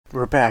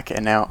we're back,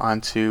 and now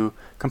onto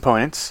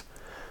components.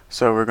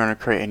 So we're going to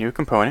create a new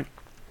component.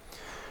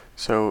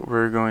 So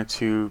we're going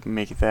to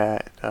make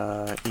that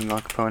email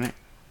component.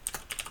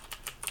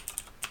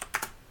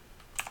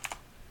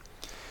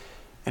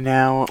 And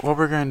now what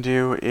we're going to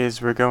do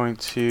is we're going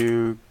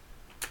to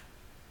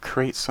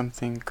create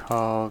something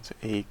called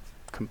a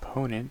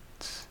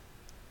component.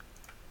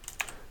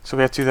 So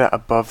we have to do that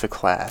above the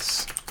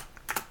class.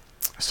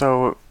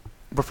 So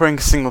we're putting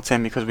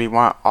singleton because we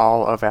want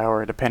all of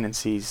our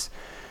dependencies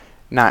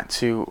not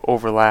to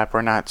overlap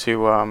or not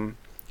to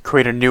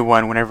create a new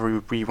one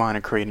whenever we want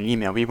to create an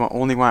email. We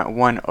only want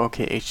one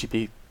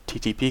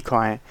HTTP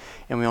client,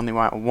 and we only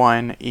want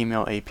one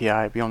email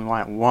API. We only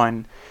want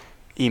one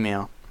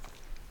email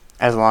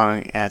as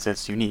long as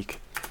it's unique.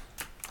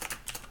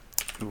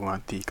 We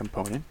want the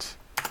component.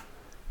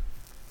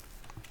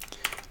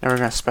 Now we're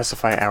going to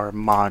specify our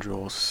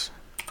modules.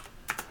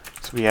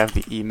 So we have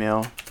the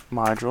email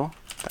module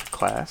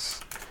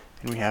class,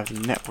 and we have the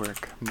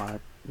network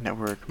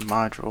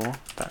module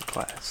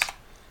class.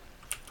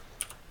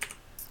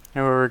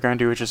 Now what we're going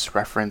to do is just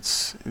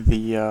reference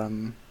the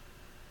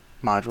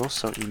module.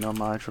 So email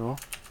module,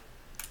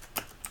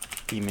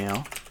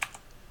 email.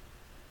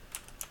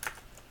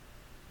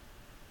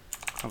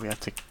 We have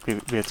to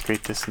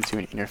create this into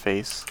an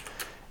interface,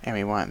 and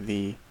we want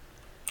the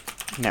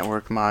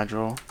network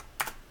module,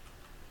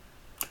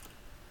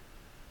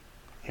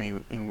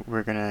 and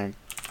we're gonna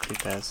create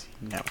that as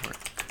network.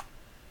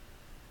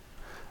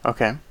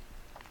 Okay.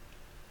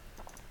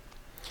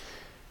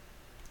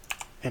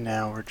 And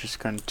now we're just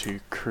going to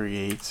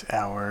create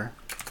our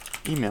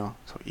email.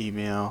 So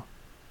email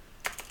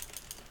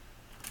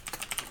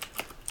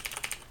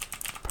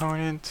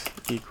component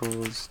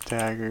equals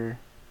Dagger.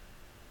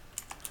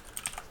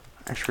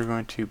 Actually, we're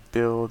going to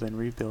build and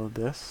rebuild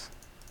this.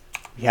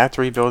 We have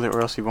to rebuild it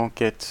or else we won't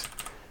get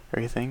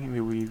everything.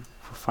 Maybe we will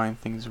find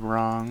things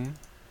wrong.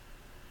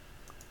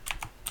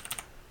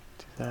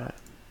 Do that.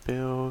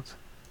 Build,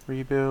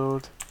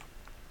 rebuild.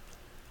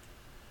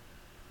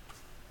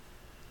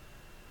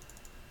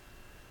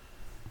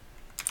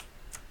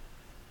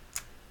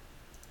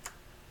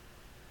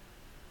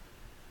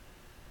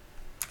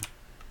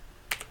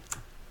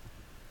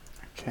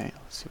 Okay,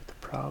 let's see what the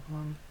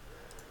problem.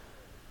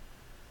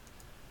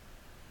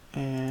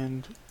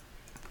 And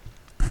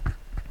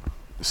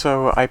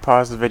so I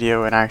paused the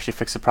video and I actually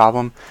fixed the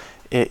problem.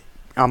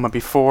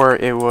 Before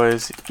it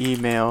was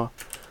email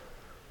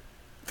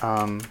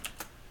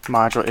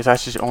module. It's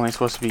actually only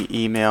supposed to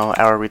be email,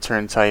 our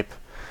return type,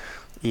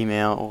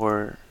 email,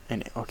 or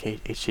an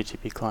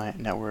HTTP client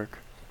network.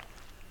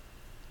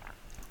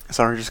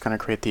 So we're just going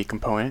to create the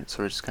component.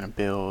 So we're just going to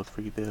build,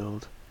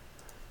 rebuild.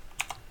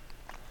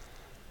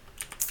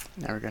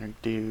 Now we're going to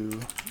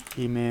do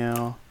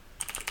email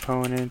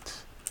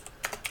component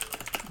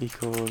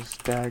equals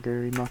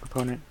Dagger email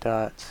component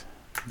dot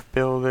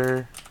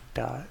builder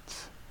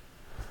dot,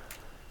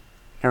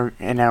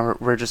 and now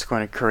we're just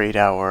going to create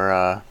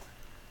our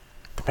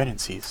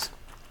dependencies.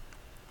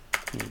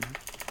 Email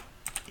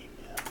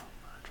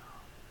module.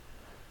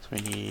 So we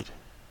need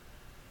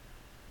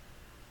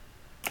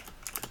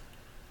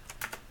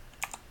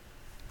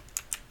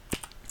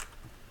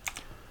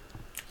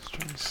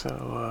string.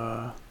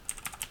 So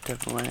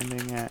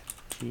devlanding at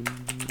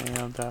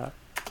gmail.com.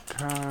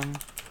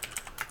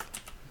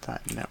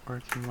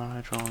 Networking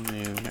module,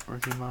 new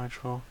networking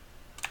module,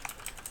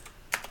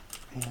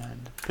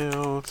 and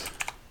build.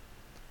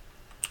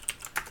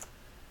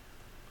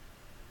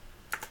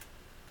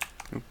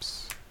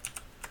 Oops.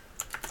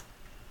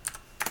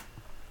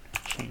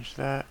 Change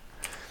that.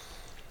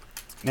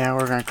 Now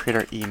we're going to create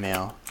our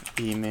email.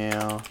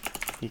 Email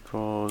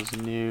equals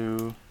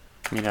new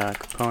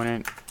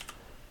component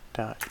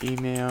dot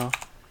email,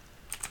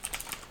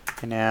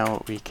 and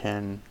now we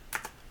can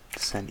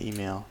send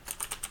email.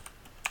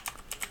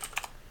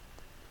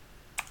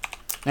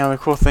 Now the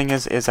cool thing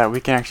is that we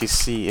can actually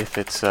see if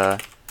it's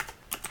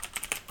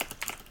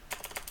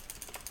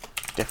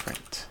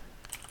different.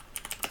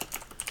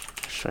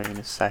 I'll show you in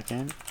a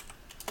second.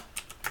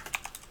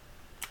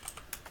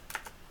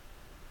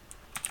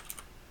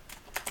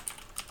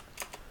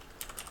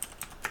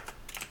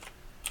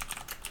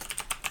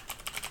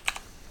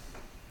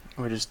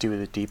 We'll just do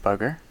the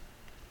debugger.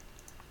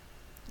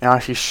 And I'll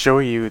actually show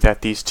you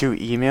that these two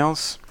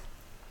emails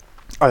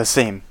are the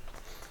same.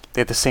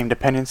 They have the same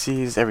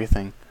dependencies,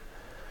 everything.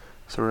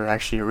 So we're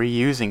actually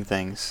reusing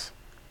things.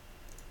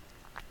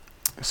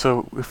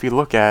 So if we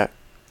look at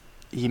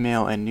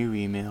email and new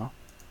email,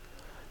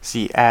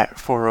 see at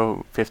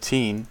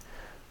 4015,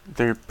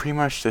 they're pretty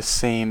much the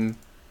same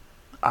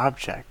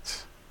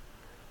object.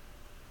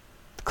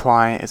 The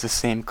client is the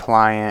same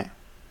client.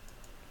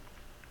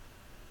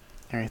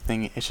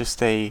 Everything, it's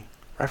just a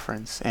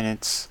reference, and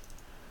it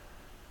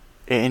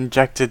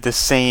injected the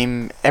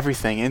same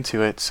everything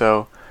into it.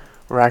 So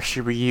we're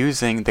actually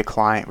reusing the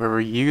client. We're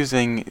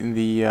reusing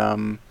the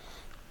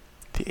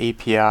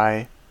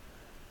API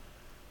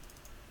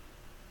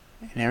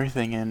and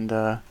everything, and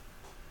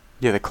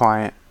yeah, the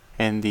client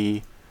and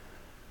the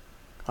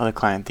other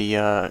client, the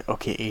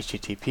OK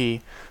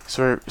HTTP.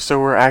 So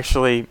we're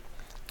actually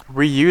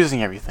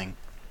reusing everything.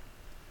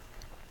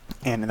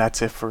 And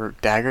that's it for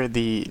Dagger.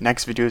 The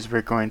next videos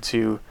we're going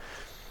to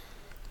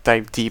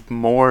dive deep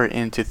more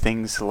into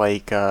things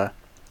like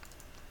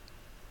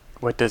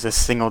what does a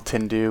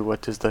singleton do,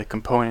 what does the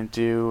component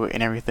do,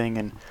 and everything,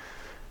 and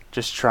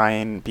just try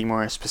and be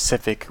more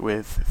specific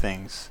with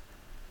things.